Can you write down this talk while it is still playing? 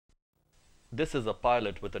This is a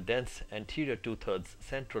pilot with a dense anterior 2/3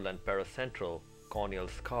 central and paracentral corneal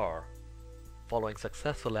scar. Following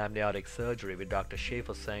successful amniotic surgery with Dr.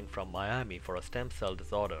 Scheffer Tseng from Miami for a stem cell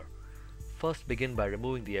disorder, first begin by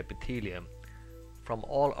removing the epithelium from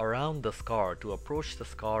all around the scar to approach the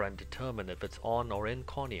scar and determine if it's on or in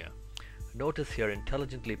cornea. Notice here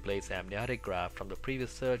intelligently place amniotic graft from the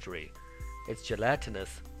previous surgery. It's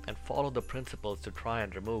gelatinous and follow the principles to try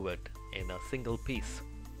and remove it in a single piece.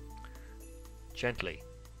 Gently.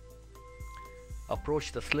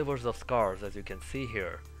 Approach the slivers of scars as you can see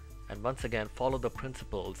here, and once again follow the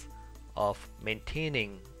principles of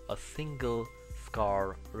maintaining a single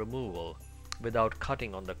scar removal without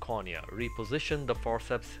cutting on the cornea. Reposition the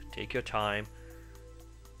forceps, take your time.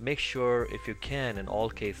 Make sure, if you can in all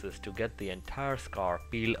cases, to get the entire scar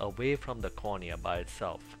peeled away from the cornea by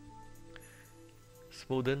itself.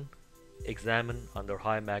 Smoothen, examine under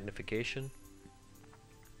high magnification.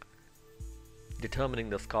 Determining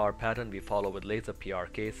the scar pattern, we follow with laser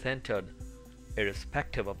PRK, centered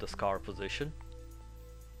irrespective of the scar position.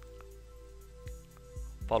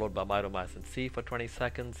 Followed by mitomycin C for 20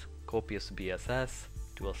 seconds, copious BSS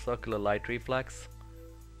to a circular light reflex.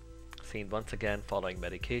 Seen once again following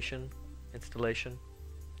medication installation.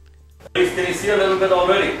 Can you see a little bit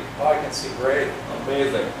already? Oh, I can see great.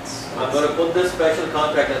 Amazing. I'm going to put this special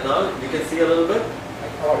contact in now. You can see a little bit?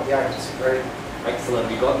 Oh, yeah, I can see great. Excellent.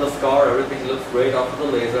 We got the scar. Everything looks great after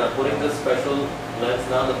the laser. I'm putting this special lens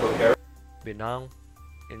now, the Procera. We're now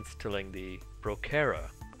instilling the Procera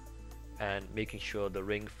and making sure the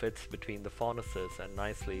ring fits between the fornices and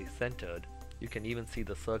nicely centered. You can even see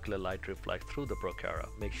the circular light reflect through the Procera.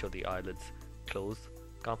 Make sure the eyelids close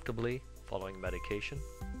comfortably following medication.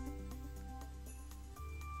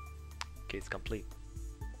 Case complete.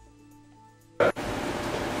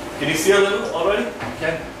 Can you see a little already?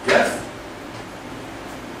 Can. Yes?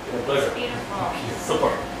 It's a pleasure. Beautiful.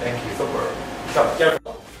 Super. Thank you. Super. Come,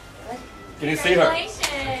 careful. Can you see her?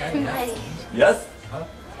 Congratulations. Yes? Huh?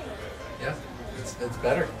 Yeah, it's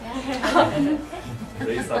better.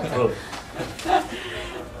 Raise, I'm thrilled.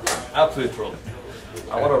 Absolutely thrilled.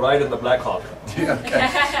 I want to ride in the BlackHawk. Yeah,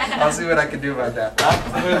 okay. I'll see what I can do about that.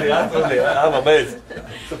 Absolutely, absolutely. I'm amazed.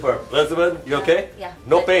 Super. Elizabeth, you okay? Yeah.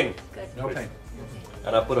 No good. pain. Good. No pain.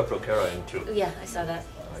 And I put a Procera in too. Yeah, I saw that.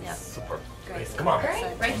 Yeah. Super. Great. Come on. Great.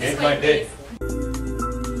 Right Made this my way, day. please.